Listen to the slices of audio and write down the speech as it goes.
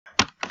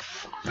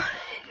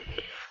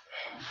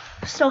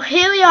So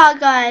here we are,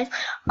 guys,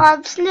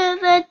 on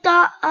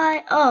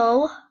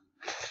Slither.io.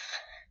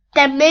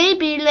 Then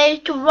maybe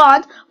later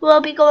on we'll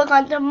be going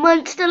on to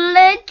Monster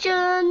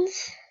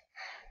Legends.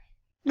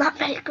 Not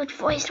very good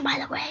voice, by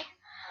the way.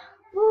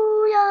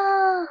 Ooh,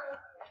 yeah.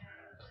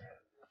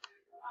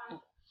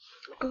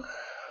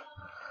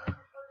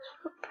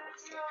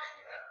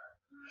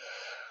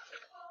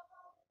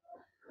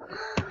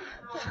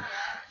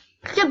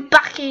 Get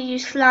back here, you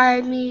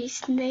slimy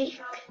snake.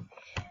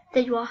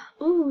 There you are.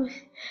 Ooh.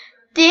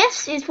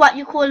 This is what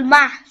you call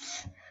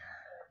mass.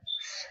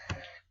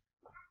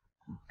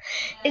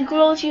 It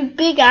grows you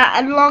bigger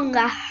and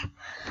longer.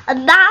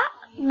 And that,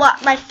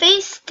 what my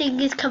face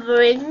thing is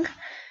covering,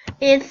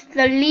 is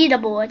the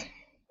leaderboard.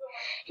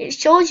 It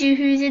shows you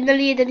who's in the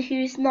lead and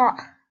who's not.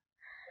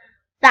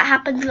 That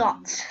happens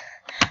lots.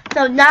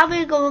 So now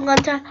we're going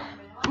on to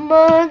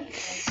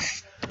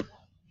Monster...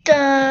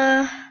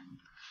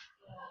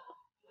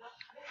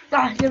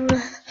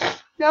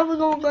 now we're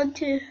going on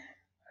to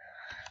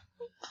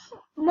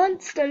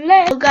Monster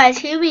Legends. So guys,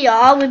 here we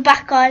are. We're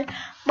back on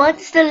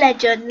Monster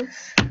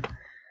Legends.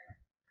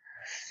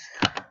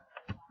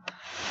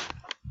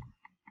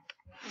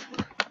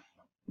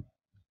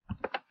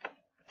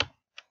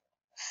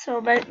 So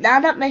now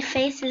that my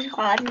face is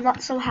gone,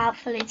 not so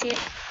helpful, is it?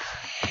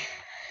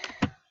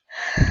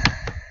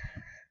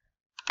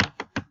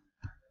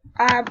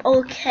 I'm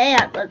okay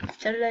at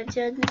Monster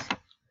Legends.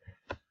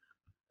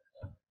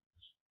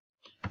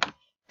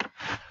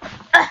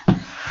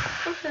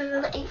 Okay,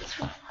 another 8.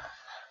 So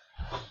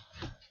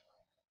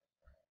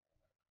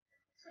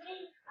I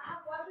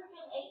have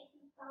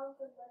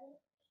 180,000 money.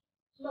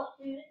 Not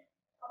food.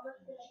 How much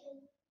did I get?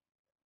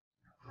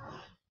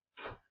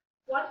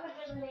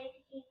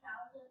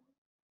 180,000.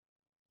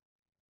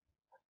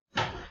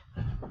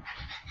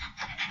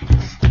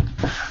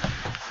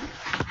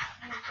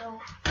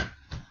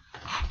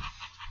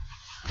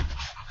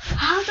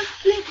 How the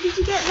flip did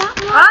you get that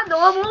one? I know,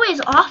 I'm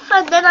always off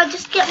and then I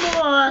just get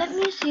more. Let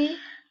me see.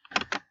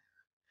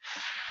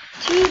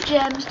 2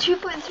 gems,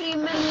 2.3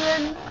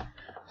 million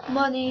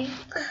money.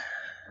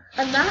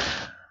 And that?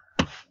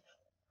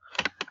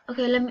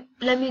 Okay,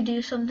 let me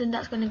do something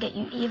that's gonna get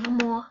you even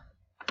more.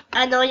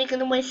 I know you're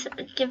gonna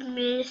give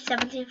me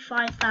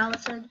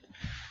 75,000.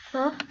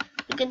 Huh?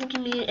 You're gonna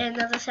give me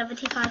another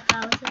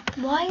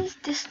 75,000. Why is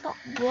this not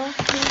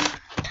working?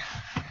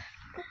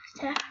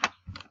 Yeah.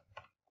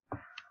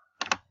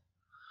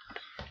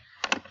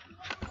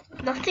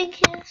 Nothing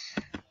is.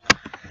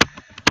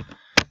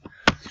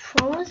 It's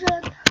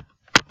frozen.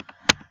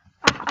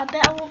 I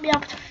bet I won't be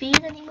able to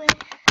feed anyway.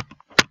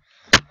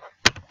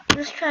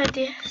 Let's try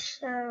this.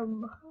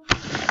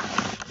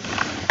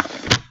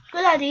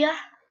 Good idea.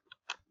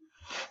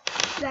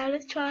 Now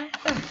let's try.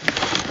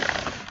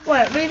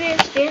 Wait, maybe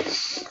it's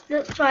this.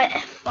 Let's try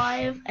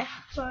F5.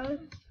 F5.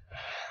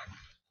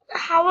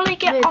 How will I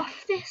get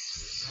off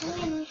this? I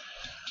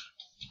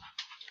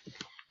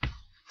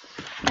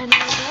know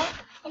that.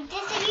 Is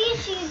this a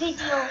YouTube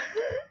video?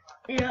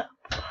 Yeah.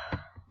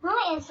 No,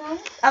 it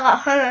isn't. I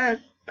got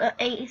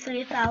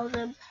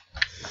 183,000.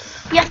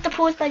 You have to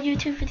pause my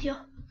YouTube video.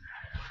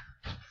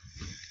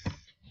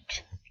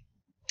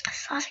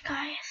 Sorry,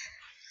 guys.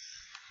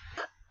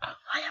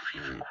 Why are we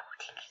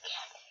recording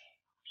again?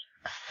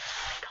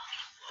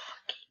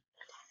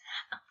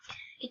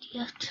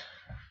 Idiot.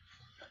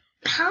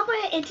 How am I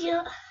an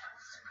idiot?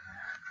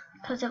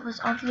 Because it was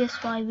obvious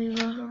why we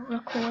were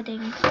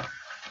recording.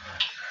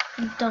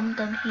 Dum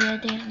here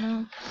didn't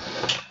know.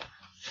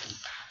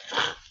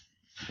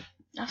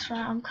 That's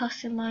right, I'm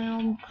cussing my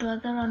own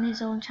brother on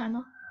his own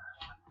channel.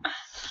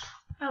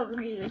 Oh,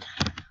 rude.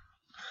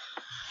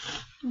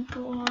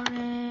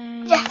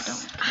 Boring.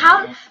 Yes.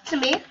 How to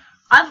me?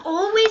 I've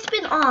always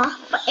been off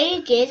for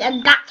ages,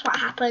 and that's what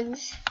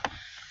happens.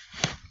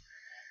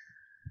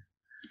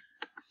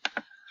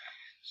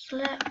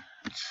 Select.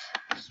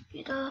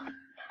 Speed up.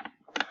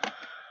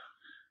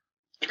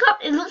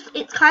 It looks.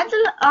 It's kind of.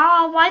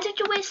 Oh, why did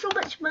you waste so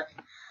much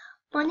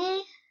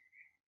money?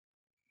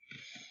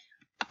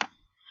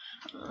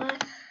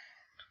 Select.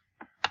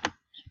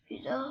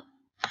 Speed up.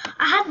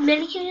 I had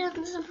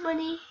millions of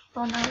money.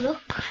 Oh no,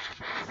 look.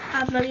 I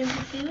have millions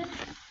of food.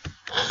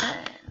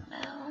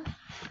 No.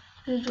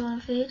 Who do you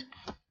want to feed?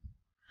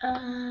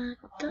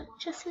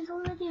 Duchess is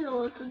already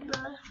old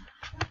enough.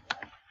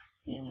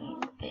 You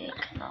mean big,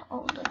 not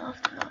old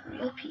enough, they're not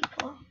real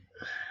people.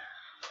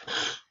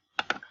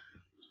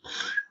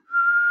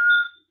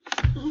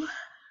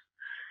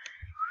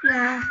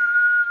 Nah.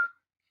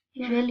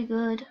 He's really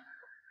good.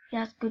 He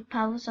has good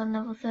powers on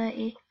level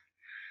 30.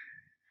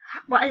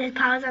 What are his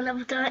powers on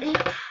level 30?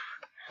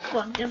 Go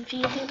on, then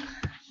feed him.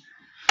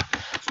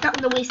 It's not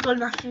gonna waste all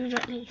my food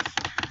at least.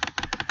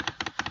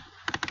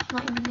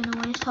 Not even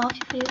gonna waste half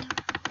your food.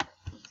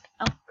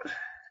 Oh.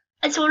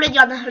 It's already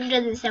on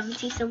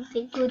 170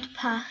 something. Good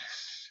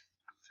pass.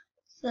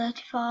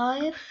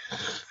 35,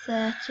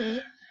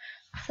 30,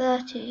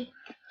 30.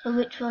 So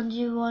which one do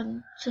you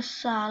want to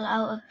sell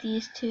out of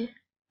these two?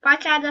 Why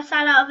can't I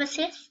sell out of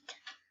assist?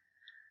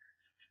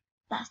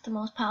 That's the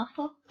most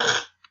powerful.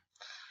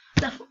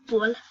 The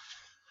football.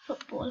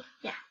 Football.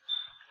 Yeah.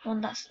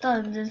 One that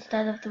stuns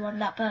instead of the one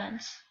that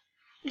burns.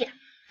 Yeah.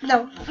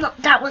 No, not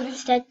that one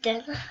instead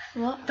then.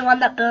 What? The one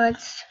that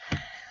burns.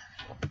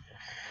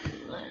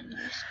 Learn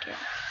new skill.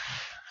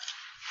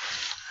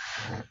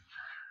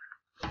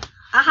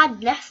 I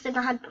had less than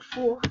I had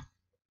before.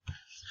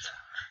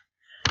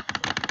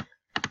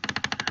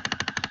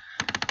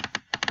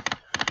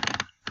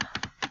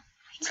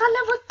 It's on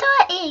level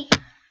 30.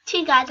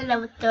 2 guys are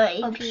level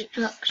 30.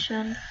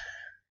 Obstruction.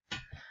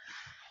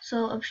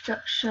 So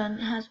obstruction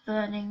has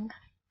burning.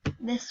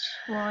 This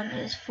one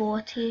is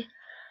 40.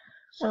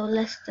 So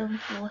less than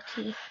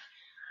 40.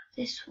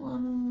 This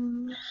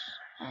one's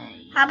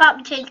How about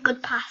we change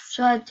good pass?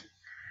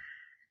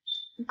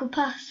 Good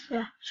pass.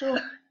 Yeah. Sure.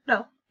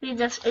 No, we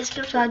just it's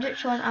just So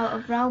which one out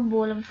of round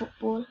ball and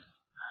football?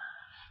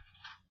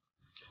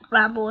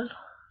 round ball.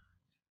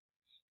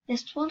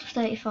 This one's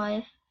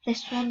 35.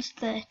 This one's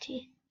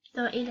 30.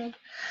 30 then.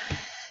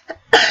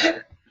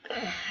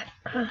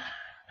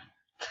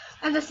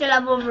 And I still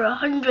have over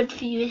 100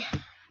 for you.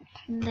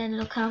 And then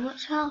look how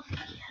much health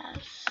he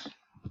has.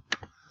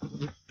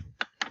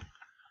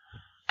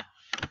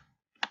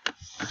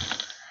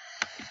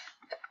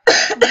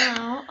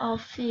 Now I'll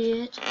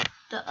feed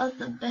the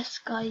other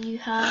best guy you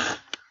have.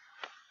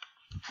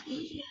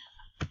 Yeah,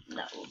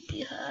 that will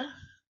be her.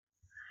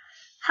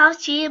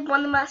 How's she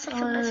one of my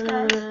second best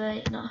guys?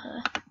 Wait, not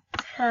her.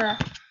 Her.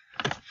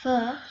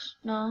 First,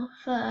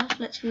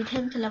 let's feed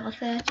him to level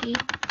 30.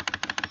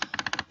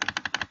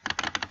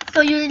 So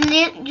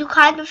you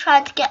kind of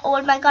tried to get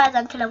all my guys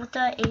onto level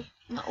 30.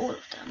 Not all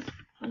of them.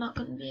 We're not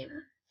going to be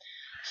able.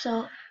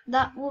 So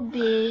that will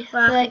be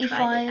Well, I can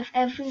try 35.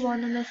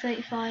 Everyone in the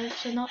 35.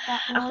 So not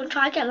that I one. can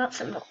try to get lots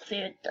of milk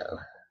food though.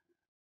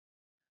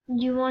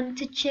 You want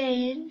to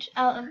change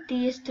out of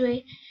these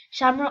 3.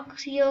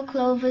 Shamrock's here,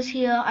 Clover's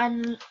here,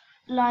 and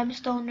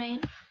Limestone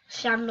Rain.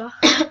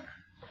 Shamrock.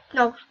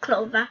 No,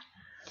 Clover.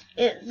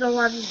 It's the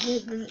one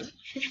with the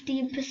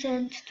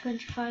 15%,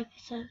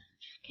 25%.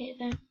 Okay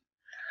then.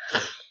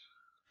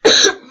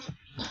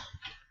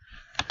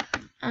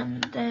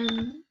 And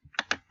then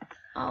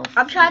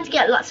I'm trying to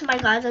get lots of my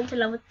guys onto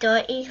level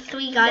 30.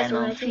 3 guys then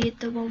I'll already. feed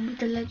the one with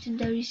the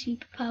legendary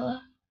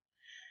superpower.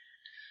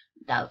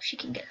 Doubt she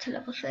can get to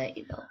level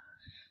 30 though.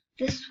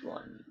 This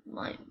one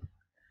might.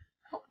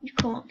 Oh, you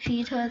can't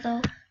feed her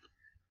though.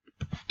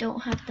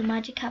 Don't have the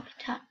magic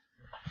habitat.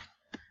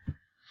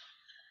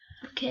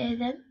 Okay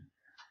then.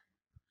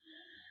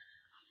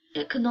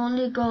 It can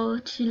only go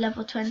to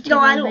level 20. No,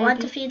 I don't maybe.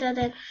 want to feed her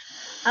then.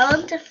 I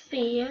want to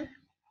feed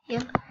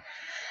him.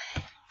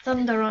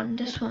 Thunder on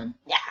this one.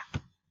 Yeah.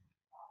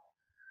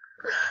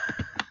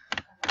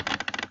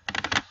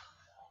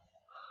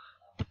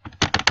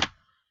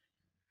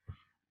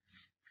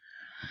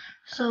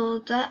 So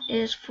that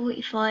is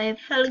 45.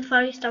 Felling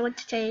Forest I want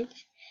to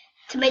change.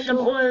 To make them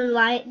all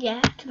light,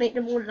 yeah. To make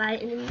them all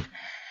light and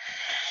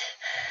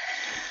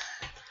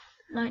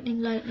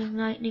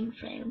Lightning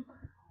frame.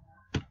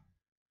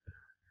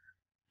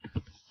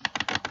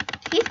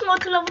 he's going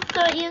to level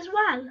 30 as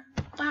well.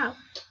 Wow.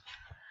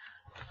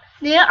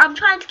 Yeah, I'm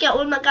trying to get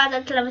all my guys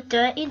onto level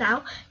 30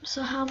 now.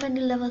 So how many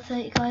level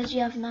 30 guys do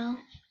you have now?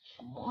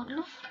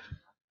 1.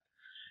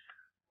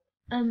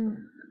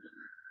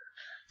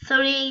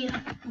 3, 1,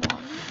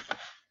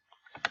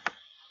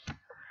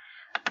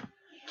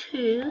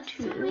 2,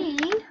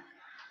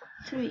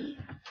 3.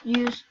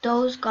 Use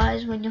those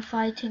guys when you're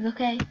fighting,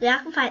 okay? Yeah,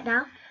 I can fight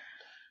now.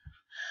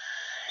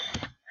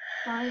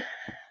 Fight.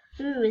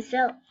 Ooh,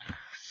 result.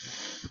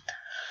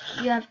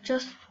 You have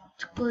just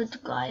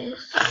good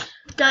guys.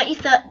 30.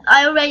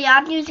 I already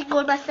am using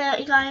all my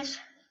 30 guys.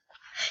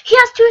 He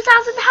has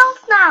 2,000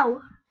 health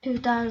now.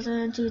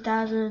 2,000,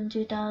 2,000,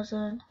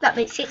 2,000. That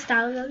makes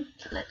 6,000.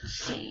 Let's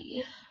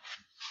see.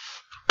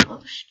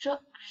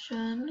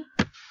 Obstruction.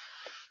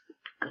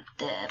 Good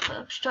there, but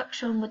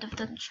obstruction would have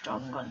done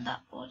strong on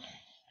that one.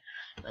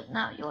 But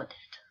now you're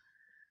dead.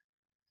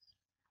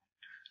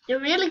 You're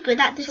really good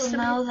at this. So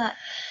now that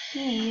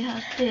he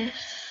has this.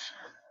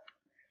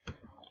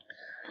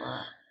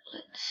 But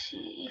let's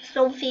see.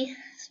 Stone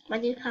Feast, my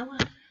new power.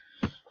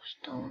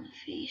 Stone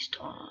Feast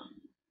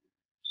on.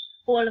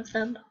 All of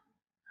them.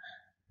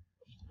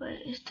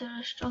 Wait, is there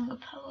a stronger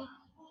power?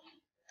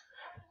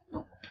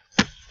 Nope.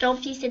 Stone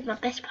Feast is my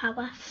best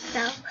power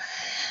now.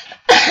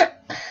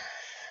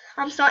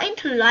 I'm starting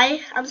to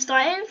like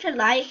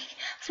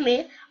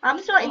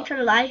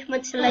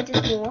Monster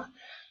Legends more.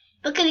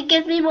 Because it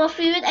gives me more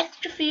food,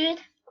 extra food.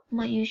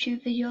 My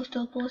YouTube video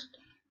still post.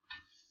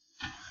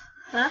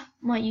 Huh?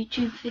 My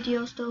YouTube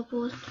video still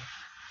post.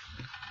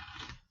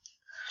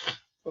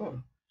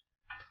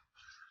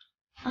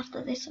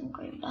 After this I'm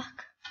going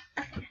back.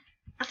 Okay.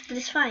 After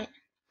this fight.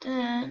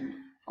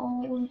 Then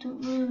all the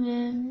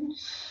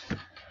ruins.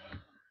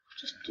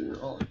 Just do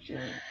all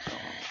joints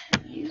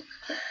on you.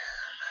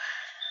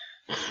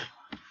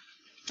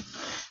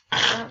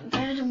 And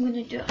then I'm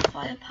gonna do a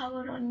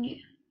firepower on you.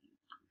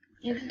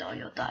 Even though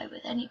you'll die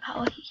with any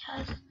power he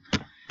has.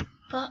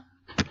 But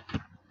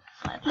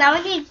Now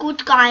I need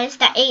good guys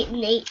that ate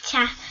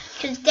nature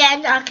Because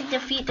then I can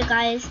defeat the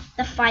guys,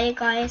 the fire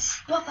guys.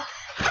 But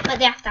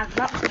they have to have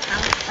lots of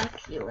health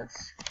like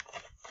yours.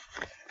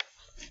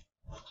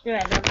 You're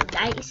at level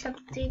 90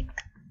 something.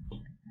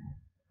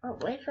 Oh,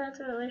 way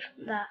further away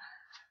from that.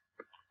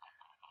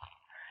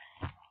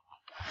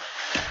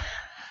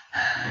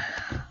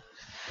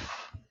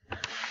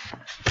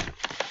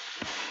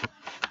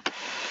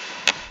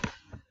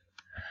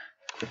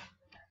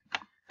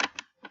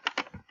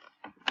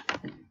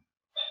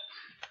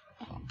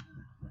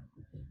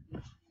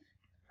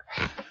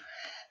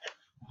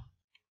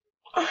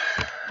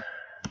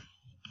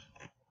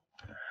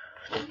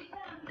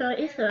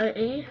 Thirty,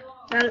 30.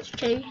 Now let's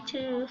change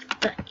to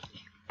 30.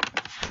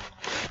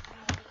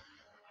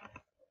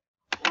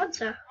 What's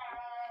that?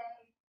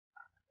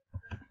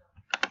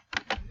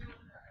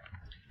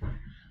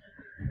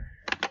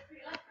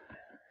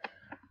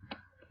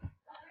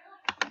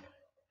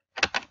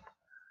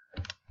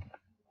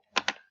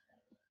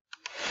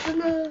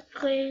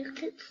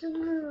 It's an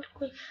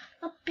earthquake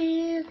up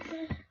in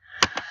there.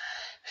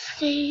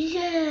 Say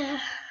yeah.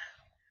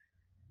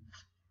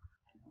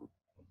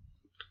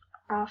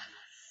 Off.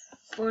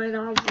 Fine,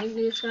 I'll bring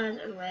these guys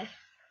away.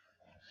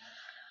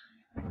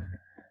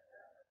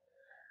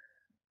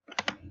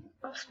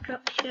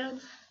 Obstruction.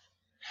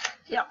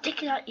 Yeah, I'm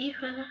taking out you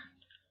further.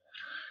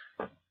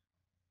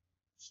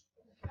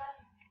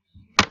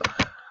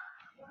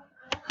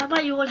 How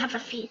about you all have a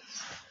feast?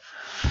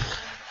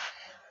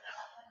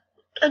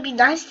 It'd be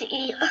nice to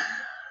eat.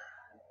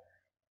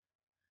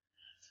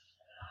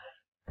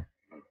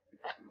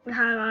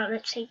 How about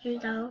let's take you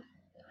down.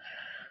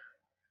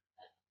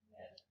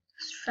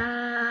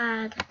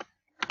 Sad.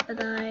 But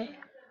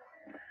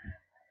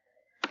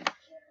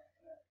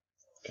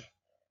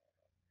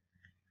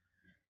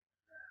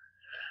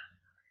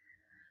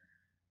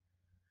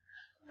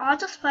I'll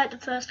just fight the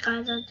first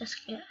guys and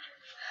just get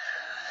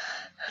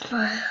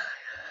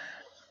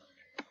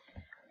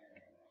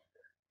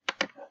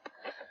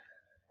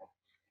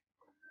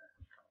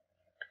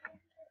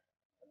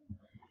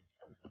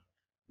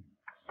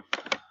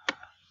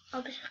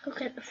I'll just go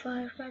get the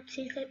fire.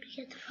 Please let me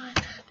get the fire.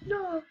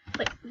 No,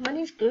 wait,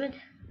 money's good.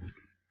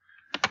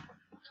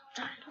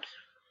 Sometimes.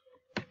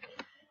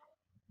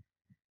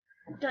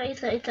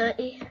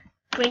 30.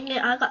 Bring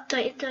it, I got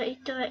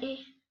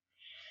 30.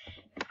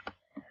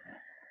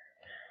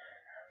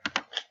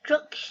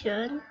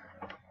 Obstruction.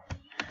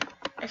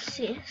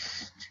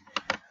 Assist.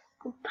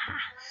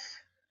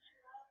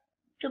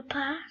 Good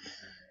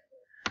pass.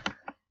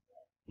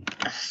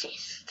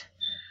 Assist.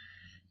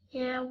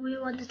 Yeah, we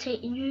want to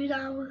take you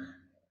down.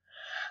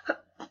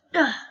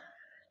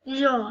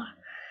 Yeah.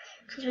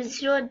 Because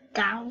once you're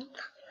down,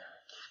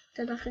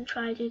 then I can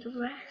try to do the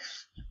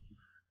rest.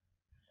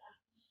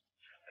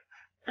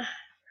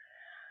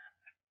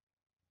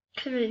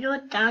 Because when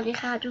you're down, you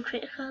can't do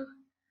critical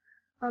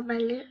on my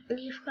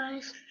leaf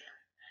guys.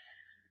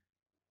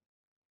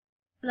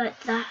 Like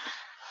that.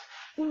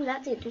 Ooh,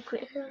 that didn't do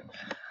critical.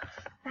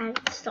 And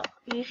stop.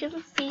 You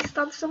can feast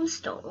on some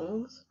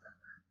stones.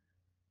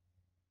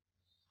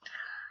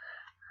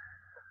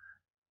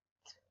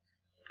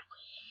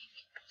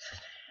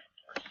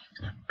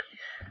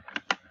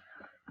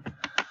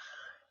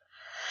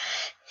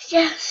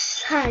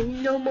 Yes,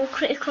 and no more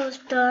criticals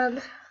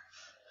done.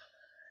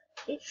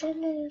 It's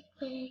an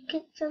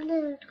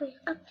earthquake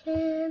up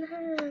in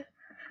her.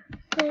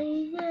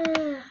 Say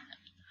yeah.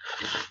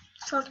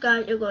 So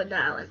guys, you're going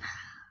down.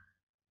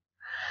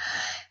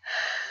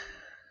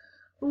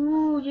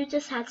 Ooh, you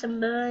just had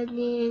some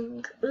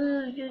burning.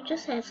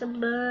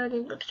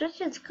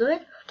 Obstruction's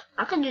good.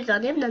 I can use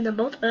on him, then they're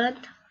both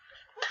burned.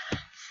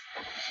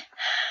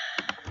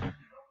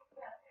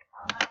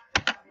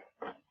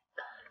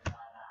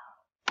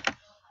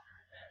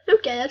 Who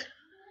cares?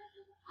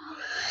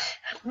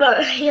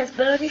 But he has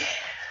burning.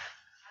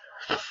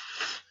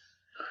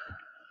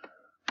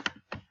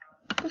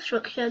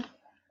 Obstruction.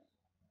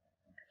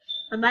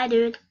 Bye,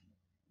 dude.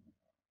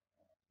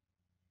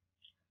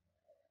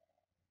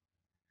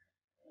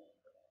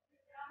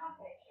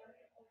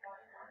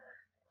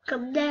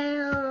 Come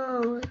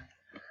down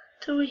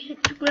till we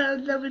hit the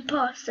ground, then we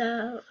pass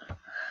out.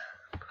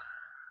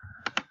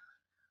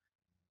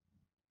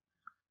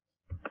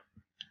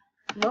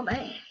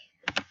 Mommy.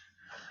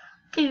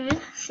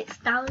 Dude,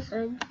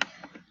 6,000.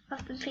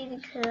 I've been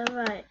feeling clear,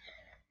 right?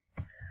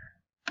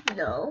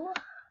 No.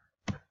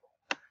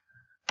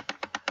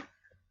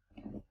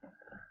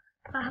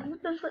 I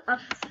haven't been.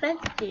 I've fed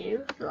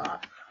you a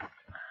lot.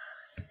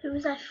 Who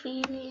was I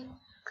feeding?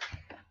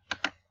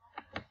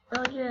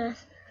 Oh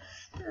yes.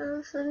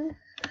 No,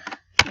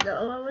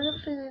 I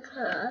wasn't feeding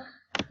her.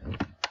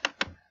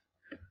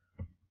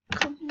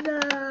 Come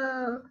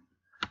down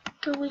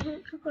till we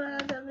hit the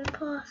ground and we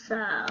pass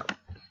out.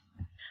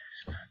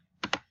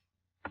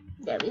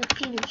 Then we're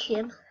feeding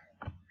him.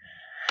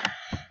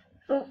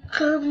 Oh,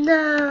 come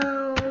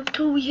down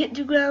till we hit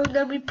the ground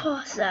and we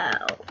pass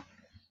out.